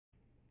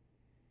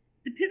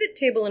The pivot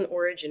table in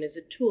Origin is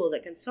a tool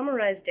that can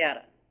summarize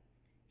data.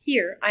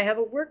 Here, I have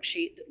a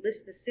worksheet that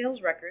lists the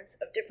sales records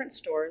of different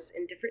stores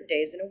in different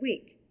days in a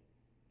week.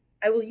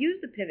 I will use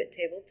the pivot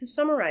table to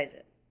summarize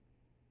it.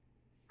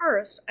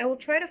 First, I will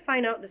try to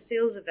find out the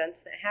sales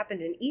events that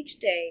happened in each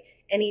day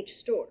and each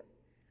store.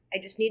 I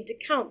just need to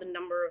count the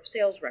number of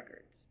sales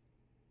records.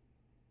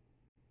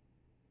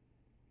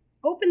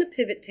 Open the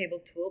Pivot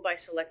Table tool by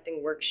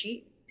selecting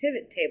Worksheet,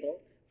 Pivot Table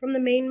from the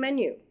main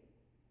menu.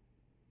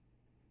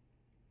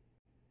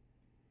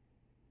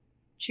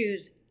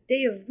 Choose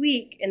Day of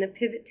Week in the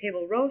Pivot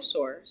Table row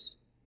source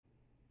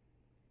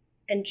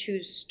and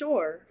choose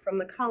Store from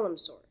the column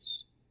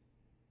source.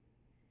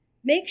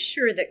 Make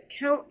sure that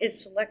Count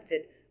is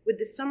selected with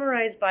the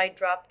Summarize By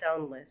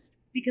drop-down list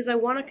because I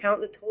want to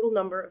count the total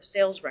number of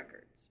sales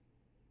records.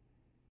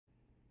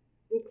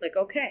 And click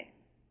OK.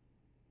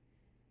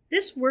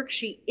 This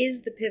worksheet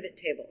is the pivot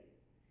table.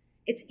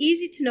 It's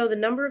easy to know the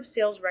number of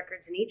sales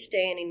records in each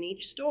day and in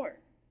each store.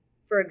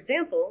 For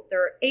example,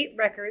 there are 8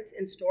 records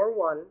in Store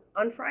 1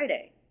 on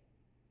Friday.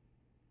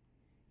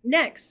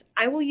 Next,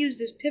 I will use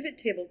this pivot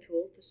table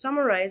tool to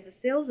summarize the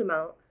sales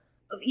amount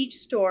of each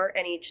store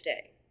and each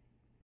day.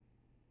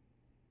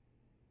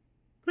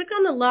 Click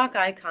on the lock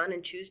icon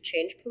and choose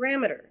Change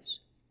Parameters.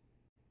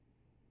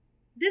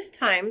 This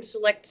time,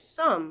 select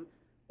Sum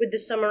with the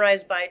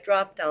Summarize By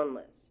drop-down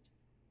list.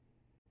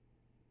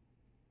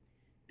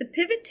 The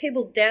Pivot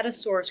Table Data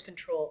Source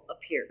control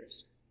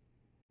appears.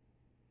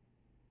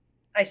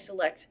 I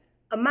select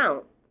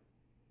Amount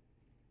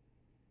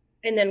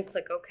and then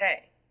click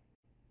OK.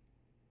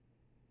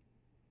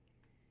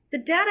 The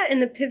data in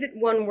the Pivot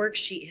 1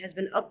 worksheet has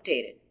been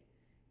updated.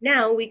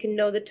 Now we can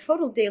know the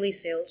total daily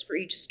sales for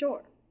each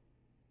store.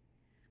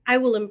 I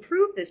will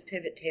improve this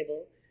pivot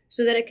table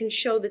so that it can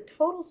show the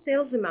total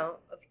sales amount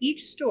of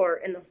each store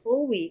in the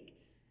whole week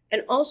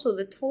and also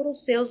the total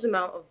sales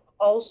amount of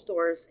all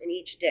stores in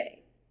each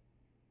day.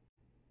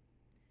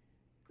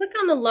 Click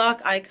on the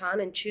lock icon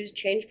and choose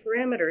Change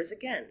Parameters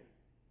again.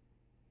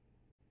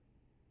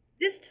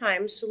 This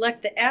time,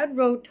 select the Add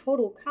Row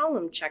Total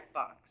Column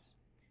checkbox,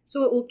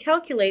 so it will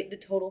calculate the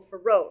total for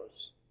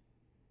rows.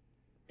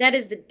 That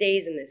is the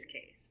days in this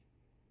case.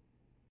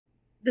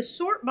 The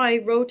Sort By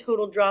Row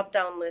Total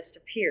drop-down list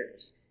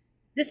appears.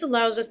 This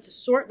allows us to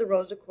sort the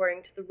rows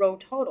according to the row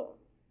total.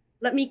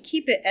 Let me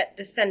keep it at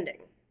descending.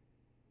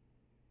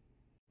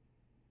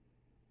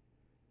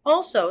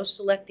 Also,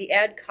 select the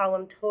Add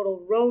Column Total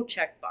Row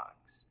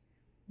checkbox.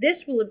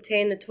 This will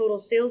obtain the total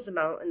sales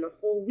amount in the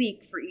whole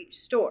week for each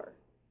store.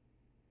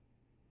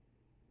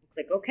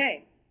 Click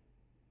OK.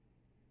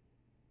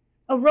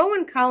 A row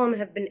and column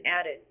have been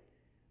added.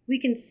 We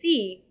can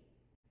see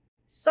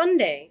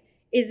Sunday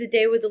is the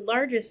day with the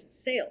largest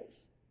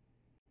sales,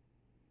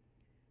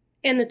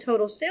 and the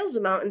total sales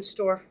amount in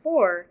Store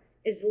 4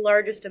 is the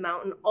largest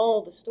amount in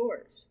all the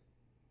stores.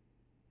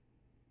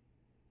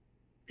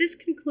 This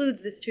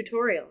concludes this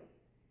tutorial.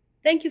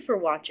 Thank you for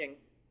watching.